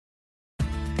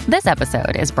This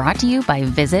episode is brought to you by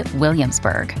Visit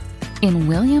Williamsburg. In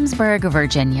Williamsburg,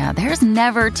 Virginia, there's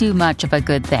never too much of a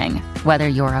good thing. Whether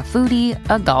you're a foodie,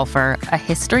 a golfer, a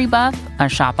history buff, a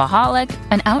shopaholic,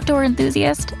 an outdoor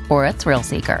enthusiast, or a thrill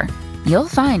seeker, you'll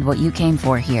find what you came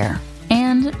for here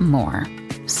and more.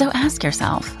 So ask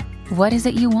yourself, what is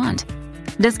it you want?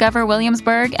 Discover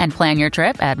Williamsburg and plan your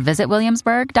trip at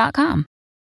visitwilliamsburg.com.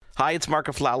 Hi, it's Mark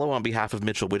Aflalo on behalf of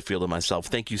Mitchell Whitfield and myself.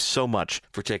 Thank you so much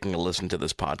for taking a listen to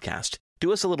this podcast.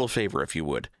 Do us a little favor if you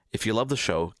would. If you love the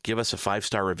show, give us a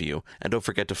 5-star review and don't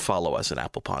forget to follow us at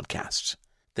Apple Podcasts.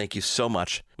 Thank you so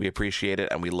much. We appreciate it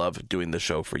and we love doing the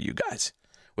show for you guys.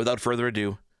 Without further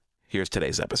ado, here's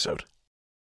today's episode.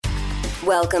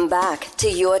 Welcome back to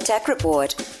Your Tech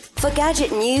Report. For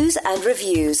gadget news and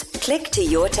reviews, click to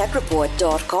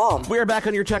yourtechreport.com. We are back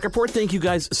on Your Tech Report. Thank you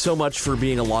guys so much for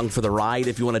being along for the ride.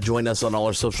 If you want to join us on all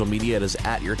our social media, it is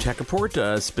at Your Tech Report,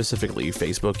 specifically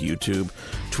Facebook, YouTube,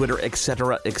 Twitter,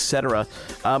 etc., etc.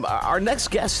 Our next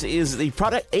guest is a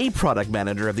product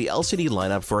manager of the LCD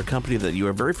lineup for a company that you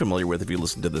are very familiar with if you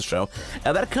listen to this show.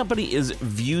 That company is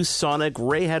Viewsonic.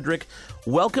 Ray Hedrick,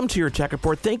 welcome to Your Tech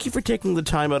Report. Thank you for taking the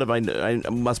time out of, I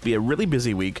must be a really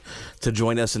busy week, to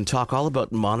join us and talk all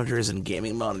about monitors and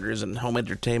gaming monitors and home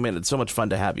entertainment. It's so much fun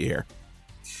to have you here.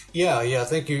 Yeah.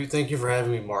 Thank you for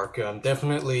having me, Mark. I'm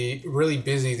definitely really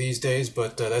busy these days,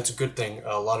 but that's a good thing.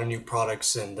 A lot of new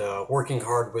products and working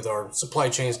hard with our supply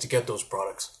chains to get those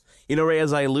products. You know, Ray,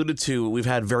 as I alluded to, we've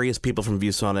had various people from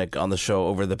Viewsonic on the show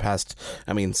over the past,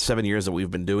 7 years that we've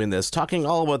been doing this, talking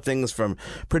all about things from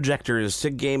projectors to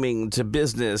gaming to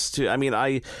business to,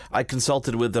 I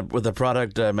consulted with the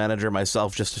product manager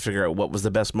myself just to figure out what was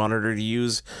the best monitor to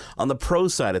use on the pro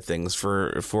side of things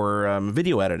for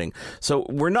video editing. So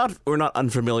we're not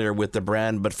unfamiliar with the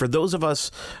brand, but for those of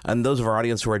us and those of our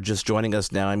audience who are just joining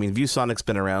us now, Viewsonic's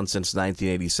been around since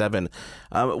 1987.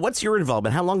 What's your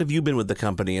involvement? How long have you been with the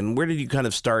company, and where did you kind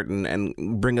of start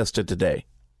and bring us to today?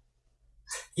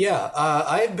 Yeah,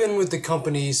 I've been with the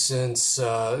company since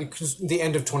the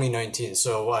end of 2019.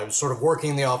 So I was sort of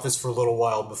working in the office for a little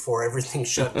while before everything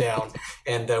shut down,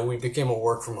 and we became a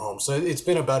work from home. So it's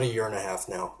been about a year and a half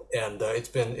now, and it's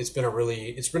been a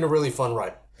really fun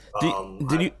ride.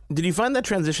 Did you find that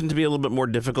transition to be a little bit more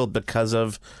difficult because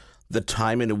of the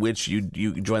time in which you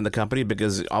joined the company?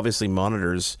 Because obviously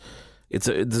monitors,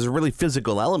 there's a really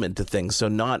physical element to things. So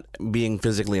not being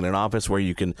physically in an office where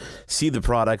you can see the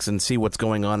products and see what's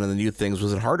going on in the new things,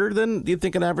 was it harder than, do you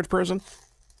think, an average person?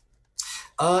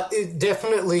 It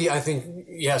definitely, I think,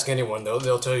 you ask anyone, though,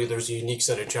 they'll tell you there's a unique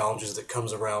set of challenges that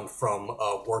comes around from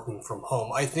working from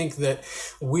home. I think that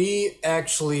we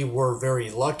actually were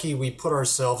very lucky. We put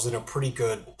ourselves in a pretty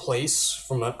good place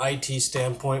from an IT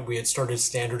standpoint. We had started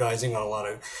standardizing on a lot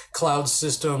of cloud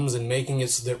systems and making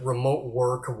it so that remote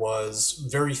work was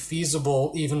very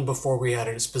feasible even before we had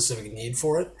a specific need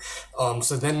for it.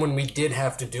 So then when we did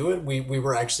have to do it, we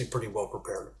were actually pretty well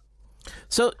prepared.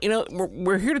 So,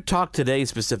 we're here to talk today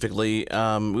specifically.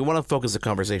 We want to focus the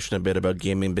conversation a bit about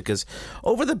gaming because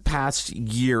over the past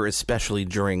year, especially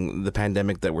during the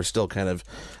pandemic that we're still kind of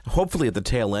hopefully at the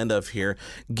tail end of here,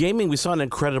 gaming, we saw an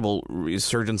incredible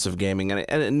resurgence of gaming.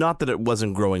 And not that it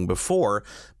wasn't growing before,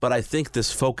 but I think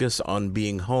this focus on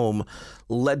being home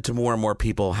led to more and more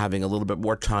people having a little bit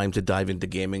more time to dive into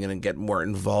gaming and get more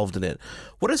involved in it.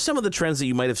 What are some of the trends that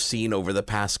you might have seen over the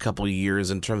past couple of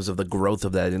years in terms of the growth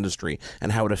of that industry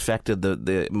and how it affected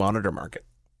the monitor market?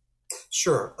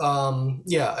 Sure.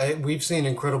 We've seen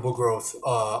incredible growth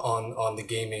on the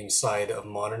gaming side of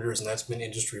monitors, and that's been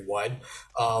industry-wide.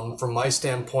 From my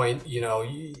standpoint,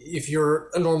 if you're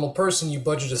a normal person, you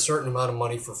budget a certain amount of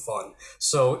money for fun.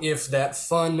 So if that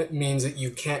fun means that you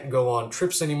can't go on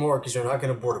trips anymore because you're not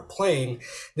going to board a plane,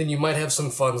 then you might have some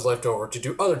funds left over to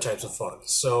do other types of fun.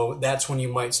 So that's when you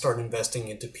might start investing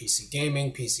into PC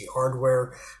gaming, PC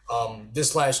hardware.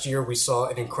 This last year, we saw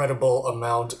an incredible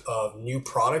amount of new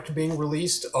product being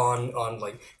released on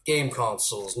like game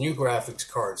consoles, new graphics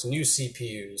cards, new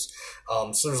CPUs.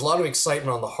 So there's a lot of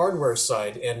excitement on the hardware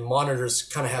side, and monitors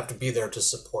kind of have to be there to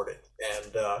support it.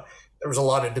 And there was a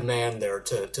lot of demand there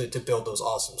to build those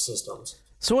awesome systems.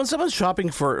 So when someone's shopping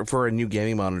for a new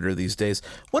gaming monitor these days,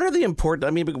 what are the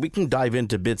important, we can dive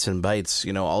into bits and bytes,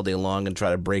 all day long and try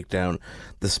to break down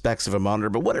the specs of a monitor,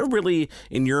 but what are really,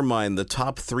 in your mind, the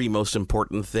top 3 most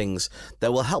important things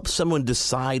that will help someone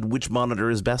decide which monitor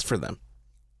is best for them?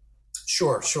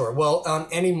 Sure, sure. Well,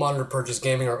 any monitor purchase,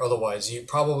 gaming or otherwise, you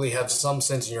probably have some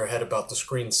sense in your head about the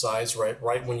screen size, right?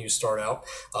 Right when you start out,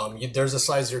 there's a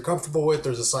size you're comfortable with.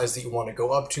 There's a size that you want to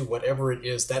go up to. Whatever it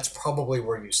is, that's probably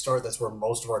where you start. That's where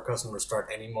most of our customers start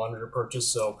any monitor purchase.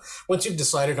 So once you've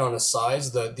decided on a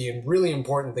size, the really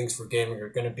important things for gaming are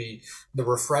going to be the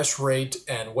refresh rate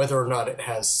and whether or not it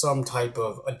has some type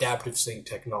of adaptive sync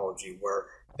technology where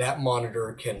that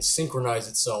monitor can synchronize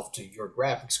itself to your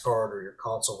graphics card or your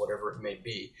console, whatever it may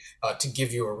be, to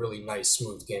give you a really nice,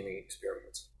 smooth gaming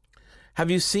experience.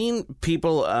 Have you seen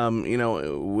people,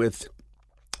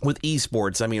 with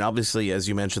esports? I mean, obviously, as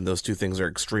you mentioned, those two things are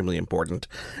extremely important.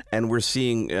 And we're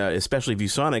seeing, especially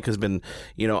Viewsonic has been,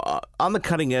 on the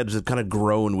cutting edge, have kind of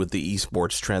grown with the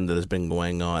esports trend that has been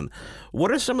going on. What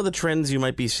are some of the trends you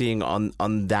might be seeing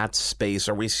on that space?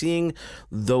 Are we seeing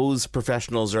those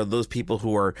professionals or those people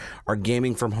who are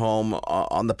gaming from home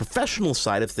on the professional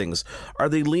side of things? Are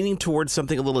they leaning towards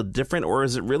something a little different, or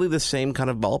is it really the same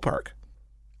kind of ballpark?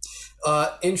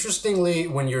 Interestingly,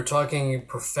 when you're talking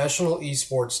professional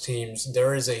esports teams,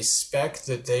 there is a spec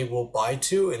that they will buy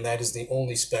to, and that is the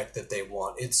only spec that they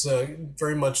want. It's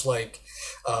very much like,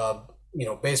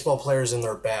 baseball players in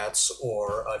their bats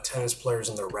or tennis players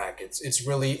in their rackets. It's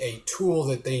really a tool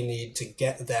that they need to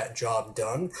get that job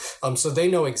done. So they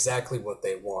know exactly what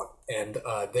they want, and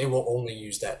they will only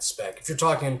use that spec. If you're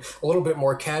talking a little bit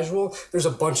more casual, there's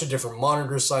a bunch of different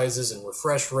monitor sizes and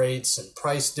refresh rates and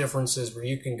price differences where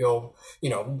you can go,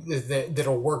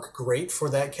 that'll work great for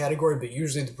that category, but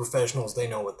usually the professionals, they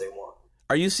know what they want.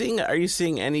 Are you seeing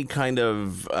any kind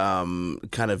of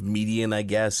median, I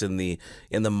guess, in the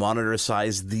monitor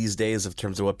size these days in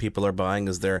terms of what people are buying?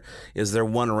 Is there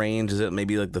one range? Is it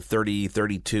maybe like the 30,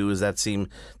 32? Does that seem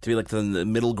to be like the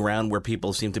middle ground where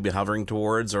people seem to be hovering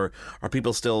towards, or are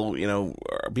people still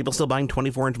buying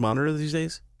 24-inch monitors these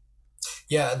days?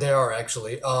 Yeah, they are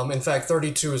actually. In fact,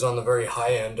 32 is on the very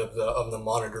high end of the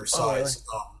monitor size.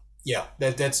 Oh, really? Yeah,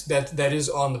 that is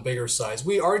on the bigger size.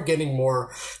 We are getting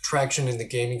more traction in the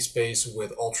gaming space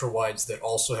with ultra wides that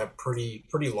also have pretty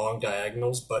long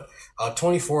diagonals, but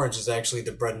 24 inch is actually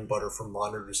the bread and butter for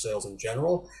monitor sales in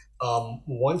general.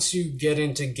 Once you get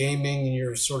into gaming and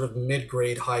you're sort of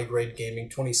mid-grade, high-grade gaming,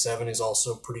 27 is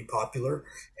also pretty popular.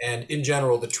 And in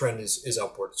general, the trend is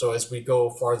upward. So as we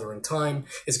go farther in time,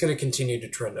 it's going to continue to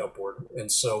trend upward.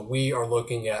 And so we are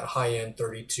looking at high-end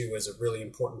 32 as a really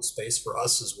important space for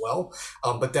us as well.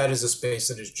 But that is a space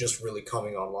that is just really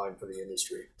coming online for the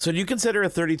industry. So do you consider a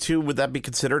 32, would that be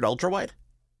considered ultra-wide?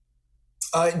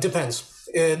 It depends.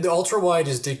 The ultra wide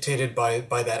is dictated by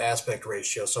that aspect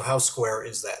ratio. So how square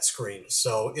is that screen?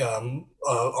 So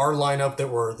our lineup that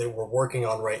we're working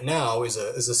on right now is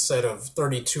a set of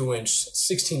 32-inch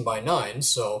 16:9.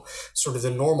 So sort of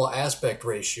the normal aspect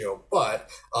ratio, but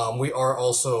we are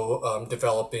also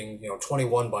developing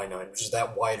 21:9, which is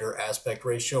that wider aspect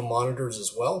ratio monitors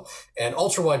as well. And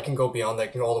ultra wide can go beyond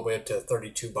that, can go all the way up to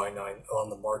 32:9 on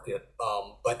the market.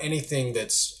 But anything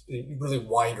that's really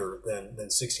wider than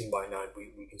 16:9,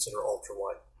 we consider ultra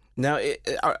wide. Now,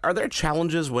 are there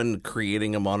challenges when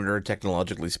creating a monitor,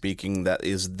 technologically speaking, that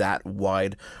is that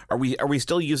wide? Are we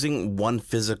still using one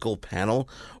physical panel,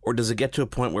 or does it get to a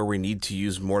point where we need to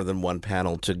use more than one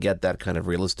panel to get that kind of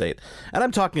real estate? And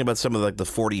I'm talking about some of the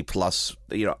 40 plus,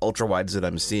 ultra wides that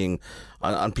I'm seeing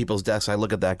on people's desks. I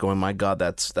look at that going, my God,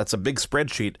 that's a big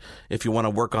spreadsheet if you want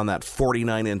to work on that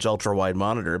 49-inch ultra wide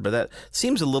monitor. But that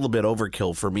seems a little bit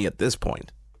overkill for me at this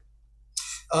point.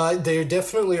 They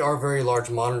definitely are very large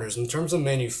monitors. In terms of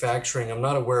manufacturing, I'm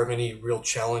not aware of any real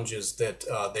challenges that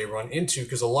they run into,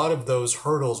 because a lot of those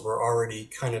hurdles were already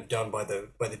kind of done by the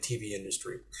TV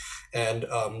industry. And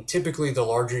typically, the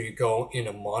larger you go in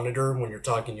a monitor, when you're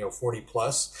talking 40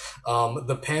 plus,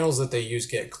 the panels that they use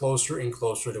get closer and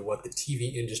closer to what the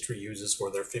TV industry uses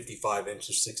for their 55 inch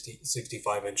or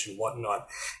 65 inch and whatnot.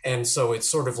 And so it's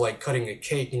sort of like cutting a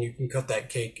cake, and you can cut that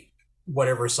cake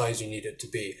whatever size you need it to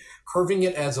be. Curving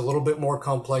it adds a little bit more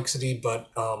complexity, but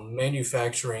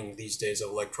manufacturing these days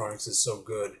of electronics is so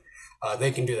good,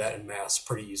 they can do that in mass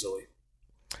pretty easily.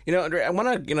 Andre, I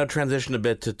want to transition a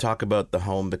bit to talk about the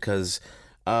home, because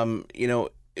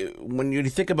when you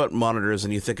think about monitors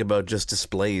and you think about just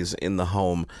displays in the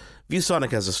home,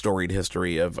 Viewsonic has a storied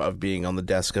history of being on the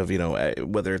desk of,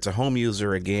 whether it's a home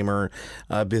user, a gamer,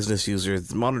 a business user.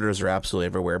 Monitors are absolutely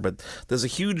everywhere, but there's a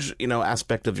huge,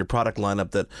 aspect of your product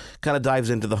lineup that kind of dives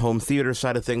into the home theater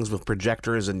side of things with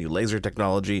projectors and new laser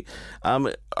technology.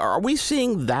 Are we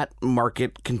seeing that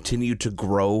market continue to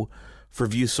grow for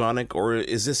Viewsonic, or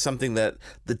is this something that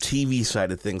the TV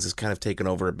side of things has kind of taken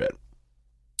over a bit?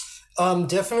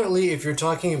 Definitely, if you're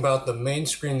talking about the main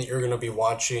screen that you're going to be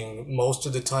watching most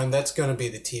of the time, that's going to be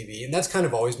the TV, and that's kind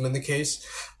of always been the case.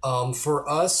 For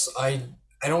us, I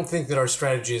don't think that our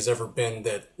strategy has ever been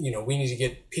that, we need to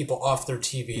get people off their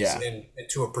TVs and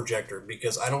to a projector,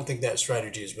 because I don't think that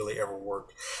strategy has really ever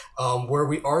worked. Where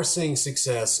we are seeing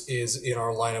success is in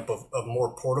our lineup of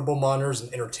more portable monitors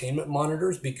and entertainment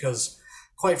monitors, because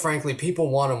quite frankly, people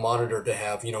want a monitor to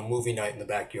have, movie night in the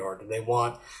backyard. And they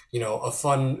want, a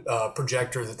fun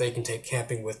projector that they can take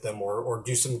camping with them, or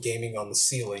do some gaming on the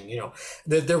ceiling.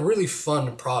 They're really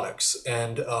fun products.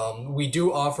 And we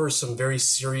do offer some very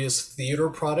serious theater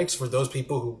products for those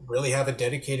people who really have a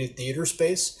dedicated theater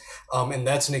space. And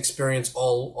that's an experience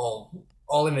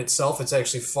all in itself. It's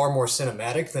actually far more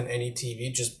cinematic than any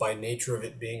TV, just by nature of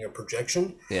it being a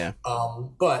projection. Yeah.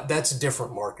 But that's a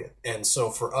different market. And so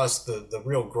for us, the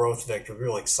real growth vector,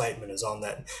 real excitement is on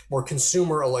that more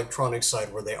consumer electronic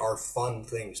side, where they are fun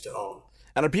things to own.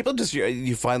 And are people just,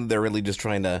 you find they're really just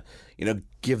trying to,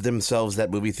 give themselves that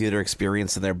movie theater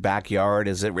experience in their backyard?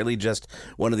 Is it really just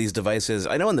one of these devices?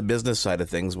 I know on the business side of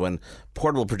things, when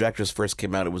portable projectors first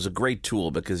came out, it was a great tool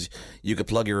because you could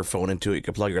plug your phone into it, you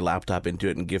could plug your laptop into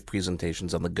it and give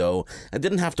presentations on the go. I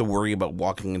didn't have to worry about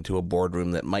walking into a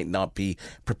boardroom that might not be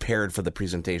prepared for the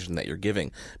presentation that you're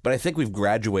giving. But I think we've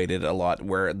graduated a lot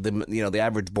where the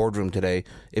average boardroom today,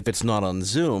 if it's not on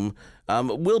Zoom,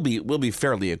 will be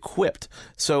fairly equipped.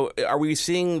 So are we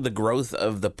seeing the growth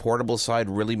of the portable side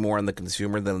really more on the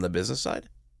consumer than on the business side?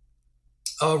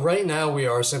 Right now we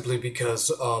are, simply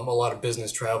because a lot of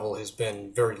business travel has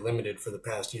been very limited for the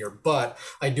past year. But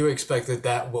I do expect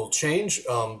that will change,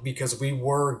 because we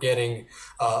were getting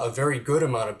a very good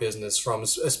amount of business from,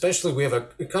 especially we have a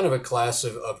kind of a class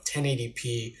of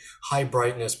 1080p high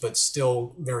brightness, but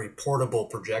still very portable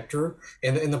projector.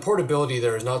 And the portability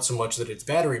there is not so much that it's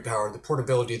battery powered. The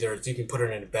portability there is you can put it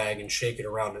in a bag and shake it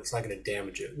around. It's not going to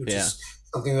damage it, which is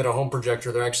something that a home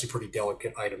projector, they're actually pretty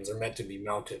delicate items. They're meant to be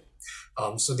mounted.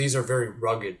 So these are very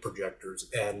rugged projectors,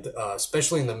 and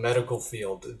especially in the medical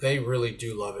field, they really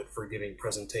do love it for giving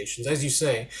presentations. As you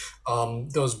say,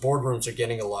 those boardrooms are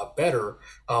getting a lot better,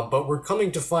 but we're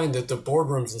coming to find that the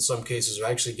boardrooms in some cases are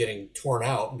actually getting torn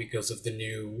out because of the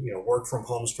new work from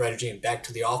home strategy and back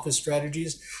to the office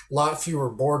strategies. A lot fewer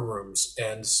boardrooms,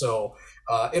 and so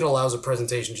it allows a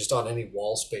presentation just on any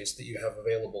wall space that you have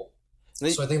available.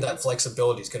 So I think that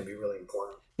flexibility is going to be really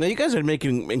important. Now, you guys are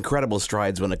making incredible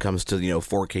strides when it comes to,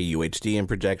 4K UHD and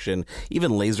projection,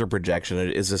 even laser projection.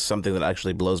 Is this something that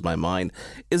actually blows my mind?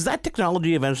 Is that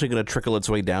technology eventually going to trickle its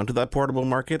way down to that portable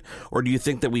market? Or do you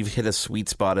think that we've hit a sweet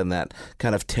spot in that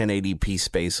kind of 1080p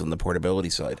space on the portability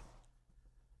side?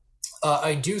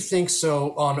 I do think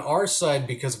so on our side,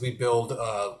 because we build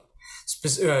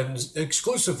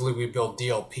exclusively we build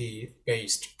DLP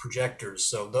based projectors.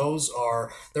 So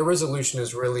their resolution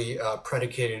is really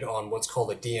predicated on what's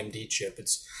called a DMD chip.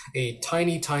 It's a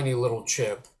tiny little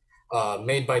chip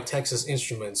made by Texas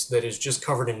Instruments that is just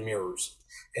covered in mirrors.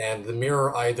 And the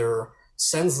mirror either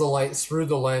sends the light through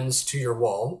the lens to your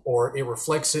wall, or it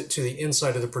reflects it to the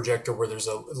inside of the projector where there's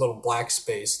a little black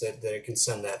space that it can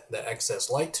send that excess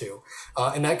light to.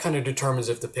 And that kind of determines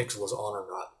if the pixel is on or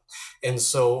not. And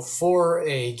so for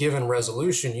a given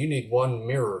resolution, you need one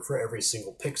mirror for every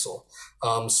single pixel.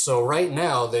 So right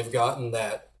now they've gotten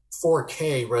that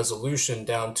 4K resolution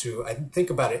down to, I think,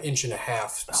 about 1.5 inch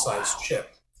size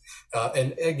chip.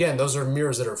 And again, those are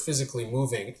mirrors that are physically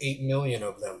moving, 8 million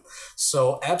of them.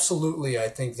 So absolutely, I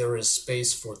think there is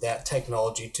space for that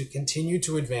technology to continue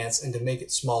to advance and to make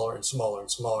it smaller and smaller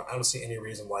and smaller. I don't see any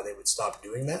reason why they would stop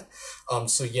doing that.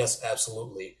 So yes,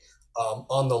 absolutely.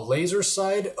 On the laser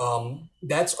side,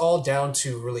 that's all down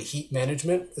to really heat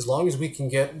management. As long as we can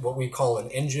get what we call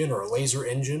an engine or a laser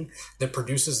engine that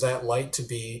produces that light to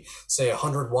be, say,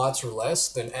 100 watts or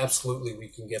less, then absolutely we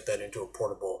can get that into a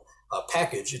portable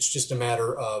package. It's just a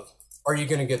matter of, are you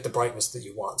going to get the brightness that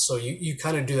you want? So you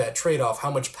kind of do that trade-off. How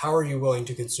much power are you willing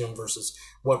to consume versus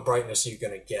what brightness are you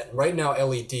going to get? And right now,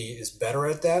 LED is better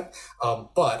at that,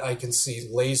 but I can see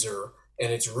laser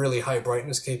and its really high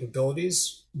brightness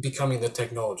capabilities becoming the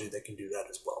technology that can do that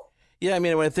as well. Yeah, I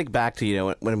mean, when I think back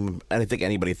to, when I think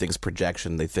anybody thinks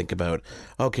projection, they think about,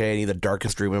 okay, I need the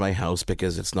darkest room in my house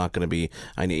because it's not going to be,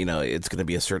 it's going to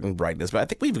be a certain brightness. But I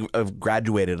think we've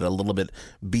graduated a little bit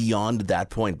beyond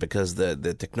that point, because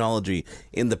the technology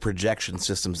in the projection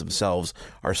systems themselves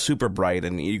are super bright,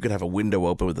 and you could have a window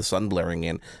open with the sun blaring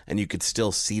in, and you could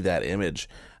still see that image.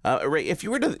 Ray, if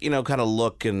you were to, kind of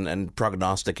look and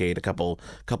prognosticate a couple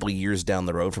years down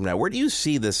the road from now, where do you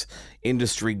see this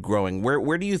industry growing?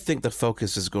 Where do you think the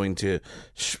focus is going to,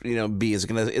 be? Is it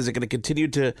going to continue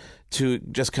to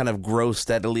just kind of grow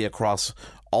steadily across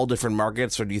all different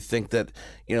markets, or do you think that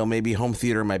maybe home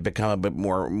theater might become a bit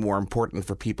more important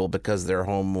for people because they're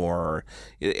home more?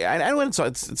 I know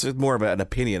it's more of an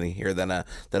opinion here than a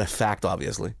fact,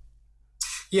 obviously.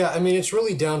 Yeah, I mean, it's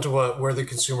really down to where the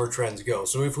consumer trends go.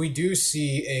 So if we do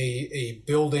see a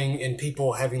building and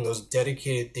people having those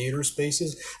dedicated theater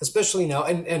spaces, especially now,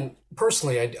 and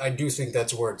personally, I do think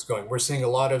that's where it's going. We're seeing a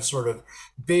lot of sort of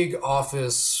big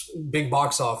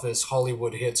box office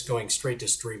Hollywood hits going straight to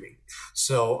streaming.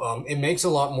 So it makes a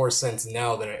lot more sense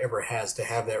now than it ever has to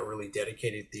have that really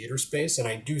dedicated theater space. And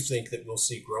I do think that we'll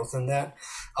see growth in that.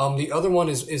 The other one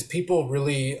is people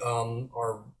really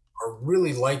are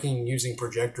really liking using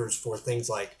projectors for things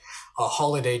like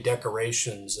holiday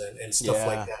decorations and stuff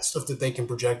like that, stuff that they can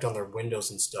project on their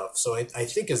windows and stuff. So I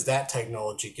think as that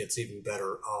technology gets even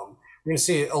better, we're going to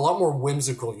see a lot more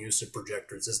whimsical use of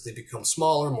projectors as they become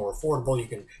smaller, more affordable. You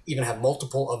can even have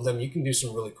multiple of them. You can do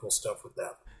some really cool stuff with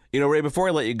that. Ray, before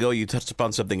I let you go, you touched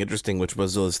upon something interesting, which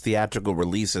was those theatrical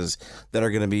releases that are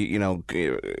going to be,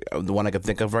 the one I can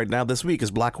think of right now this week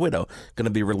is Black Widow, going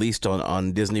to be released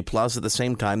on Disney Plus at the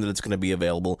same time that it's going to be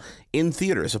available in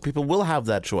theaters. So people will have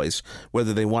that choice,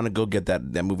 whether they want to go get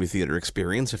that movie theater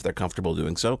experience, if they're comfortable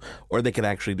doing so, or they can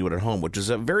actually do it at home, which is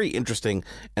a very interesting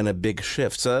and a big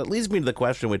shift. So it leads me to the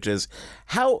question, which is,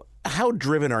 how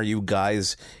driven are you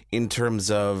guys in terms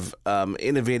of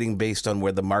innovating based on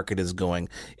where the market is going?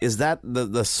 Is that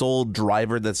the sole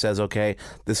driver that says, okay,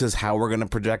 this is how we're going to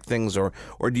project things, or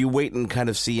do you wait and kind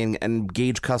of see and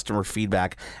gauge customer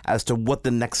feedback as to what the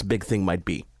next big thing might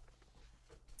be?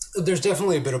 There's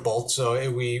definitely a bit of both.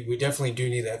 So we definitely do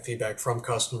need that feedback from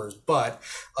customers, but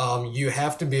you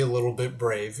have to be a little bit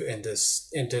brave and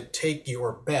to take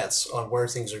your bets on where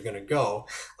things are going to go.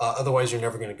 Otherwise, you're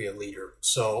never going to be a leader.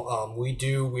 So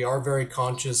we are very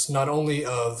conscious not only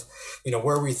of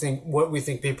what we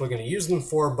think people are going to use them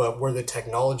for, but where the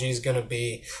technology is going to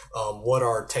be, what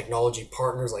our technology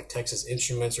partners like Texas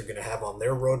Instruments are going to have on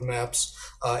their roadmaps,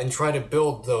 and try to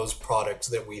build those products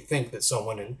that we think that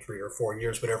someone in 3 or 4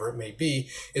 years, whatever it may be,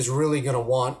 is really going to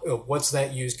want. What's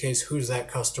that use case? Who's that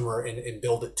customer? And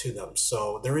build it to them.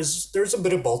 So there's a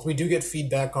bit of both. We do get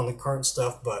feedback on the current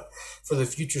stuff, but for the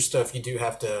future stuff, you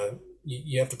have to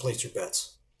place your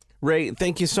bets. Ray,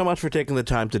 thank you so much for taking the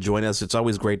time to join us. It's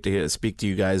always great to speak to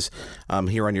you guys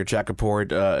here on your Tech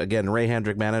Report. Again, Ray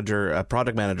Hendrick,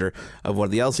 product manager of one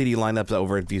of the LCD lineups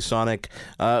over at Viewsonic.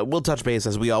 We'll touch base,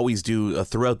 as we always do,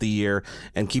 throughout the year,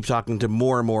 and keep talking to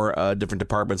more and more different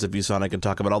departments of Viewsonic and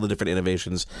talk about all the different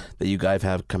innovations that you guys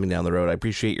have coming down the road. I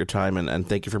appreciate your time, and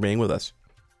thank you for being with us.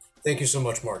 Thank you so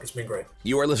much, Mark. It's been great.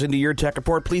 You are listening to Your Tech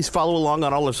Report. Please follow along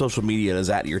on all of social media. It is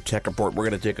at Your Tech Report. We're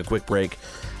going to take a quick break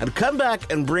and come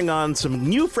back and bring on some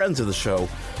new friends of the show,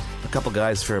 a couple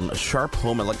guys from Sharp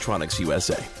Home Electronics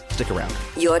USA. Stick around.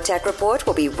 Your Tech Report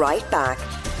will be right back.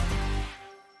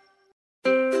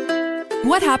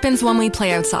 What happens when we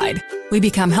play outside? We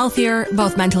become healthier,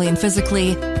 both mentally and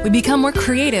physically. We become more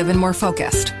creative and more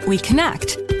focused. We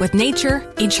connect with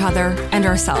nature, each other, and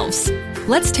ourselves.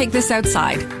 Let's Take This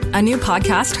Outside, a new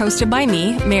podcast hosted by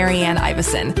me, Marianne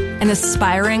Iveson, an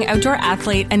aspiring outdoor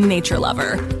athlete and nature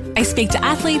lover. I speak to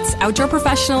athletes, outdoor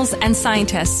professionals, and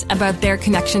scientists about their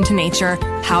connection to nature,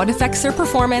 how it affects their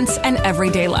performance, and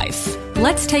everyday life.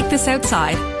 Let's Take This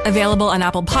Outside, available on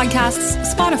Apple Podcasts,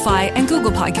 Spotify, and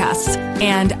Google Podcasts,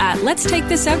 and at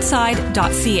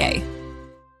letsttakethisoutside.ca.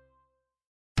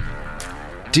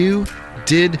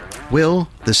 Will,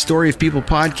 the Story of People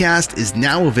podcast is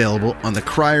now available on the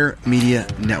Crier Media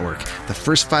Network. The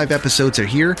first 5 episodes are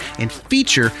here and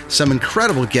feature some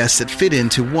incredible guests that fit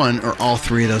into one or all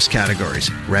 3 of those categories.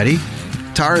 Ready?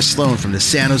 Tara Sloan from the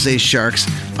San Jose Sharks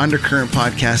Undercurrent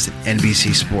podcast at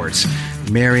NBC Sports.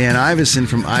 Marianne Iveson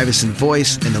from Iveson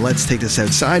Voice and the Let's Take This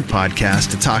Outside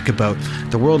podcast to talk about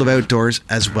the world of outdoors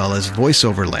as well as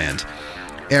voiceover land.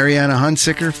 Ariana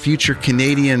Hunsicker, future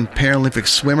Canadian Paralympic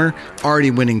swimmer,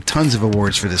 already winning tons of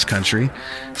awards for this country.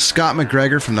 Scott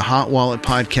McGregor from the Hot Wallet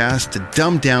podcast to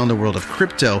dumb down the world of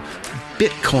crypto,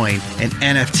 Bitcoin, and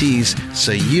NFTs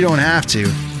so you don't have to.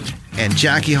 And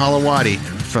Jackie Holowati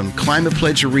from Climate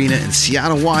Pledge Arena in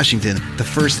Seattle, Washington, the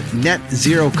first net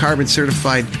zero carbon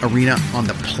certified arena on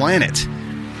the planet.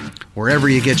 Wherever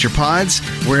you get your pods,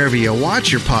 wherever you watch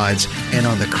your pods, and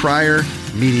on the Crier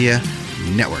Media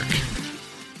Network.